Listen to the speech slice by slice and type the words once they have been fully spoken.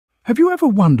Have you ever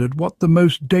wondered what the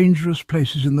most dangerous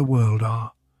places in the world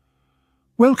are?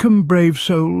 Welcome, brave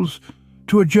souls,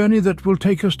 to a journey that will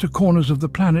take us to corners of the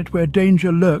planet where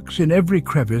danger lurks in every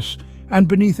crevice and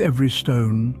beneath every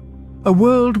stone. A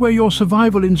world where your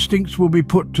survival instincts will be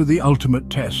put to the ultimate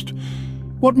test.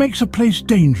 What makes a place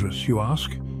dangerous, you ask?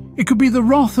 It could be the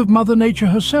wrath of Mother Nature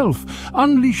herself,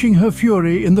 unleashing her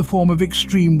fury in the form of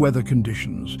extreme weather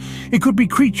conditions. It could be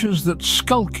creatures that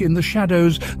skulk in the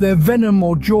shadows, their venom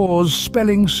or jaws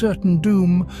spelling certain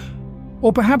doom.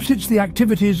 Or perhaps it's the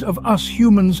activities of us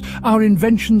humans, our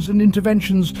inventions and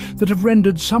interventions that have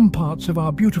rendered some parts of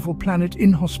our beautiful planet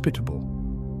inhospitable.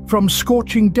 From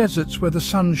scorching deserts where the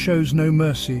sun shows no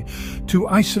mercy, to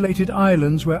isolated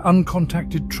islands where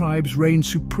uncontacted tribes reign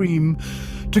supreme,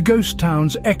 to ghost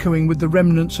towns echoing with the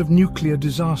remnants of nuclear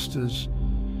disasters.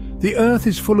 The Earth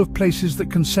is full of places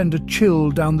that can send a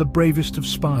chill down the bravest of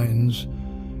spines.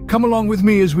 Come along with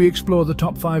me as we explore the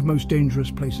top 5 most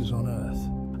dangerous places on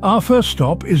Earth. Our first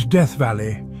stop is Death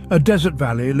Valley, a desert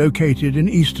valley located in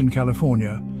eastern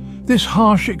California. This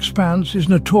harsh expanse is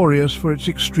notorious for its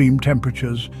extreme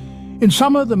temperatures. In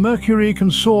summer, the mercury can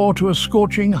soar to a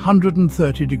scorching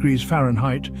 130 degrees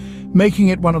Fahrenheit, making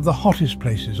it one of the hottest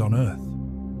places on Earth.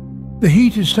 The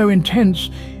heat is so intense,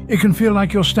 it can feel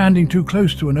like you're standing too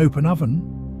close to an open oven.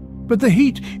 But the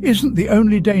heat isn't the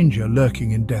only danger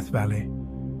lurking in Death Valley.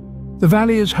 The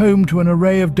valley is home to an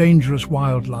array of dangerous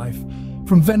wildlife,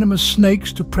 from venomous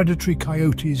snakes to predatory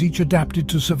coyotes, each adapted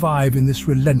to survive in this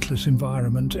relentless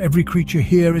environment. Every creature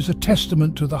here is a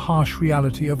testament to the harsh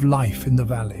reality of life in the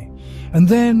valley. And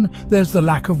then there's the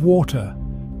lack of water.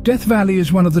 Death Valley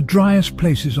is one of the driest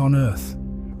places on Earth.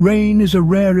 Rain is a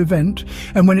rare event,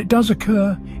 and when it does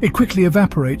occur, it quickly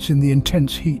evaporates in the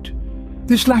intense heat.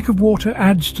 This lack of water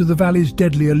adds to the valley's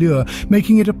deadly allure,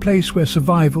 making it a place where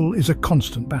survival is a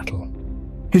constant battle.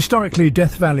 Historically,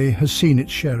 Death Valley has seen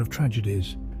its share of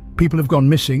tragedies. People have gone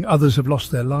missing, others have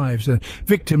lost their lives,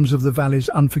 victims of the valley's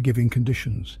unforgiving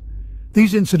conditions.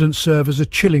 These incidents serve as a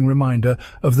chilling reminder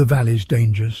of the valley's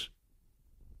dangers.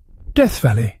 Death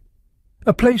Valley,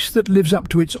 a place that lives up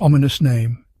to its ominous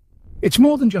name. It's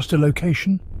more than just a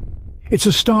location. It's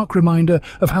a stark reminder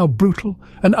of how brutal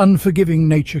and unforgiving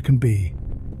nature can be.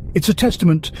 It's a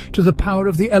testament to the power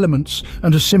of the elements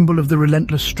and a symbol of the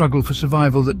relentless struggle for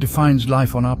survival that defines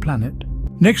life on our planet.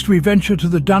 Next, we venture to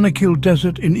the Danakil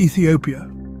Desert in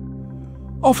Ethiopia.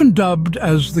 Often dubbed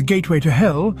as the gateway to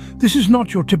hell, this is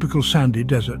not your typical sandy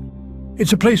desert.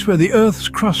 It's a place where the Earth's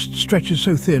crust stretches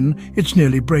so thin it's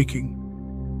nearly breaking.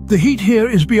 The heat here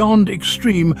is beyond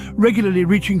extreme, regularly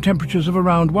reaching temperatures of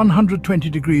around 120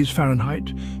 degrees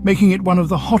Fahrenheit, making it one of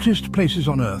the hottest places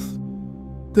on Earth.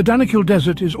 The Danakil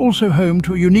Desert is also home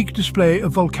to a unique display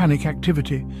of volcanic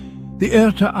activity. The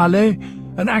Erta Ale,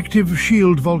 an active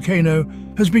shield volcano,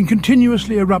 has been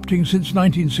continuously erupting since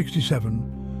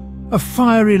 1967. A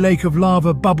fiery lake of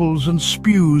lava bubbles and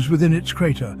spews within its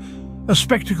crater, a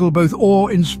spectacle both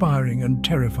awe-inspiring and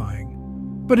terrifying.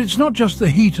 But it's not just the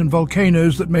heat and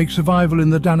volcanoes that make survival in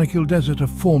the Danakil Desert a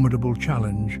formidable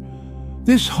challenge.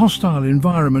 This hostile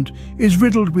environment is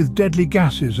riddled with deadly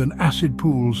gases and acid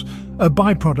pools, a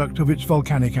byproduct of its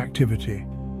volcanic activity.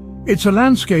 It's a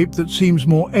landscape that seems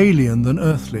more alien than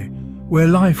earthly, where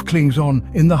life clings on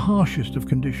in the harshest of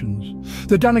conditions.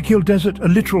 The Danakil Desert, a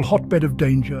literal hotbed of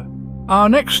danger. Our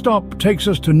next stop takes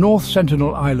us to North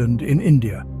Sentinel Island in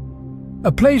India.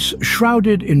 A place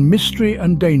shrouded in mystery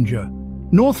and danger.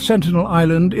 North Sentinel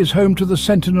Island is home to the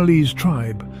Sentinelese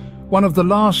tribe, one of the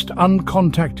last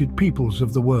uncontacted peoples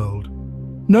of the world.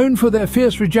 Known for their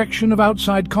fierce rejection of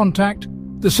outside contact,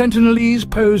 the Sentinelese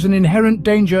pose an inherent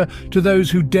danger to those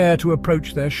who dare to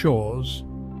approach their shores.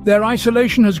 Their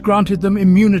isolation has granted them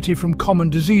immunity from common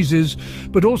diseases,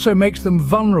 but also makes them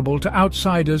vulnerable to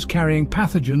outsiders carrying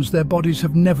pathogens their bodies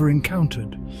have never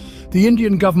encountered. The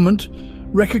Indian government,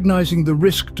 recognizing the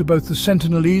risk to both the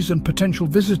Sentinelese and potential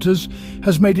visitors,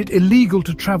 has made it illegal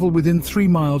to travel within 3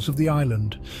 miles of the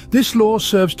island. This law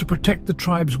serves to protect the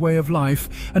tribe's way of life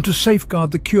and to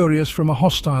safeguard the curious from a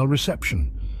hostile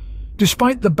reception.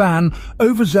 Despite the ban,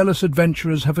 overzealous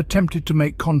adventurers have attempted to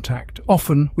make contact,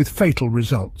 often with fatal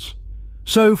results.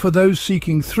 So, for those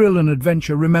seeking thrill and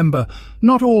adventure, remember,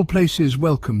 not all places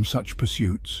welcome such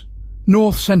pursuits.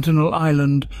 North Sentinel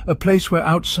Island, a place where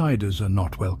outsiders are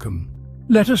not welcome.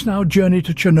 Let us now journey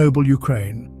to Chernobyl,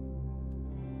 Ukraine.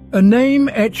 A name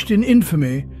etched in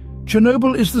infamy,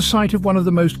 Chernobyl is the site of one of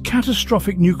the most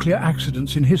catastrophic nuclear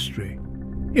accidents in history.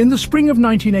 In the spring of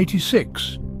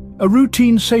 1986, a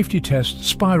routine safety test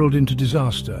spiraled into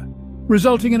disaster,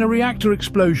 resulting in a reactor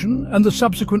explosion and the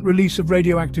subsequent release of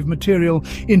radioactive material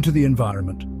into the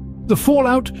environment. The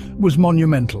fallout was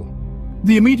monumental.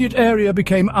 The immediate area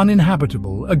became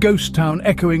uninhabitable, a ghost town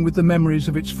echoing with the memories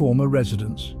of its former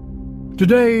residents.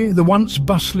 Today, the once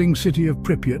bustling city of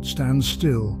Pripyat stands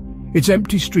still, its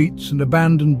empty streets and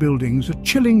abandoned buildings a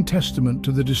chilling testament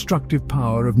to the destructive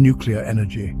power of nuclear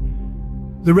energy.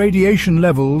 The radiation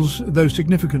levels, though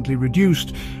significantly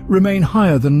reduced, remain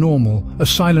higher than normal, a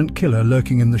silent killer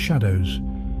lurking in the shadows.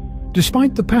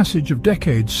 Despite the passage of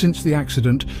decades since the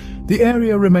accident, the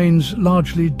area remains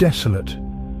largely desolate,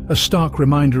 a stark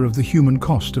reminder of the human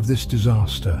cost of this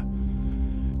disaster.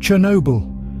 Chernobyl,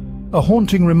 a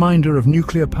haunting reminder of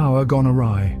nuclear power gone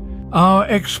awry. Our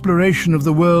exploration of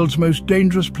the world's most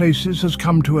dangerous places has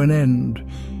come to an end.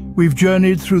 We've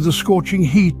journeyed through the scorching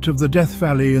heat of the Death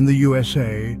Valley in the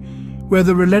USA, where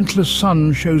the relentless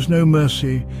sun shows no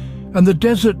mercy, and the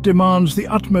desert demands the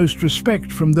utmost respect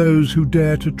from those who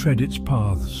dare to tread its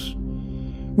paths.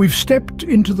 We've stepped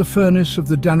into the furnace of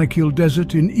the Danakil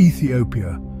Desert in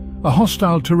Ethiopia, a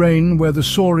hostile terrain where the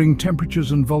soaring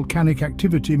temperatures and volcanic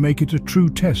activity make it a true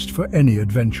test for any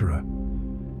adventurer.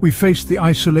 We faced the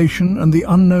isolation and the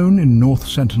unknown in North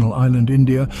Sentinel Island,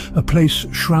 India, a place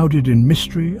shrouded in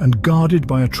mystery and guarded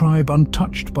by a tribe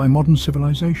untouched by modern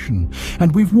civilization.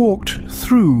 And we've walked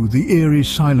through the eerie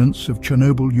silence of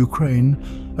Chernobyl,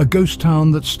 Ukraine, a ghost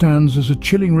town that stands as a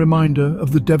chilling reminder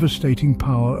of the devastating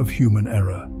power of human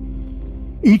error.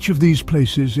 Each of these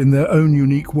places, in their own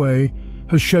unique way,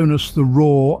 has shown us the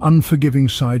raw, unforgiving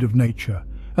side of nature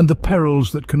and the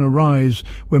perils that can arise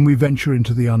when we venture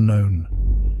into the unknown.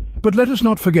 But let us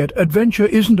not forget, adventure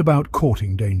isn't about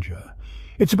courting danger.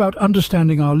 It's about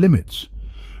understanding our limits,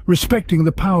 respecting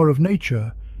the power of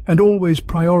nature, and always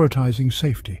prioritizing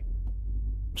safety.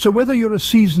 So whether you're a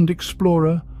seasoned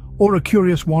explorer or a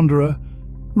curious wanderer,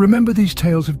 remember these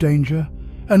tales of danger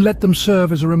and let them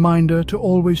serve as a reminder to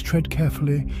always tread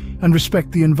carefully and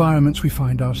respect the environments we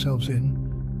find ourselves in.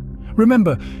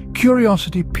 Remember,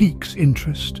 curiosity piques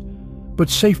interest, but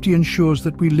safety ensures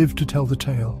that we live to tell the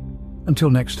tale. Until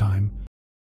next time,